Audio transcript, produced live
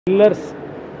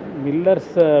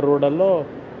Miller's ರೋಡಲ್ಲೂ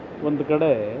ಒಂದು ಕಡೆ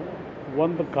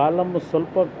ಒಂದು ಕಾಲಮ್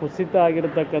ಸ್ವಲ್ಪ ಕುಸಿತ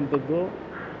ಆಗಿರತಕ್ಕಂಥದ್ದು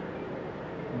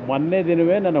ಮೊನ್ನೆ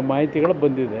ದಿನವೇ ನನ್ನ ಮಾಹಿತಿಗಳು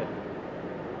ಬಂದಿದೆ.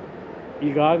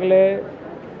 ಈಗಾಗಲೇ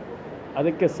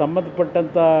ಅದಕ್ಕೆ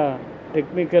ಸಂಬಂಧಪಟ್ಟಂಥ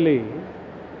ಟೆಕ್ನಿಕಲಿ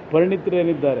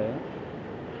ಪರಿಣಿತರೇನಿದ್ದಾರೆ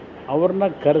ಅವ್ರನ್ನ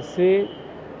ಕರೆಸಿ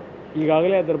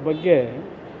ಈಗಾಗಲೇ ಅದರ ಬಗ್ಗೆ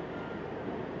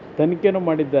ತನಿಖೆನೂ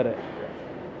ಮಾಡಿದ್ದಾರೆ.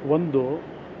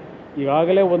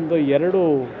 ಈಗಾಗಲೇ ಎರಡು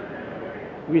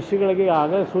ವಿಷಯಗಳಿಗೆ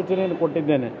ಆಗಲೇ ಸೂಚನೆಯನ್ನು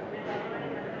ಕೊಟ್ಟಿದ್ದೇನೆ.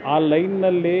 ಆ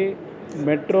ಲೈನ್ನಲ್ಲಿ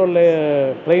ಮೆಟ್ರೋ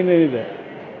ಟ್ರೈನ್ ಏನಿದೆ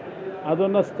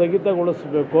ಅದನ್ನು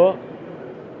ಸ್ಥಗಿತಗೊಳಿಸಬೇಕು.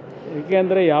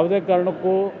 ಏಕೆಂದರೆ ಯಾವುದೇ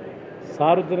ಕಾರಣಕ್ಕೂ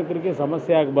ಸಾರ್ವಜನಿಕರಿಗೆ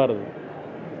ಸಮಸ್ಯೆ ಆಗಬಾರ್ದು,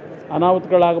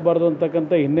 ಅನಾಹುತಗಳಾಗಬಾರ್ದು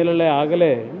ಅಂತಕ್ಕಂಥ ಹಿನ್ನೆಲೆಯಲ್ಲೇ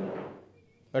ಆಗಲೇ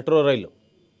ಮೆಟ್ರೋ ರೈಲು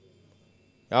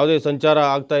ಯಾವುದೇ ಸಂಚಾರ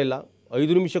ಆಗ್ತಾಯಿಲ್ಲ.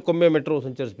 5 ನಿಮಿಷಕ್ಕೊಮ್ಮೆ ಮೆಟ್ರೋ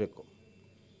ಸಂಚರಿಸಬೇಕು.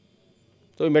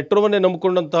 ಸೊ ಈ ಮೆಟ್ರೋವನ್ನೇ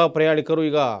ನಂಬಿಕೊಂಡಂತಹ ಪ್ರಯಾಣಿಕರು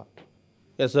ಈಗ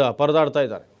ಪರದಾಡ್ತಾ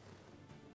ಇದ್ದಾರೆ.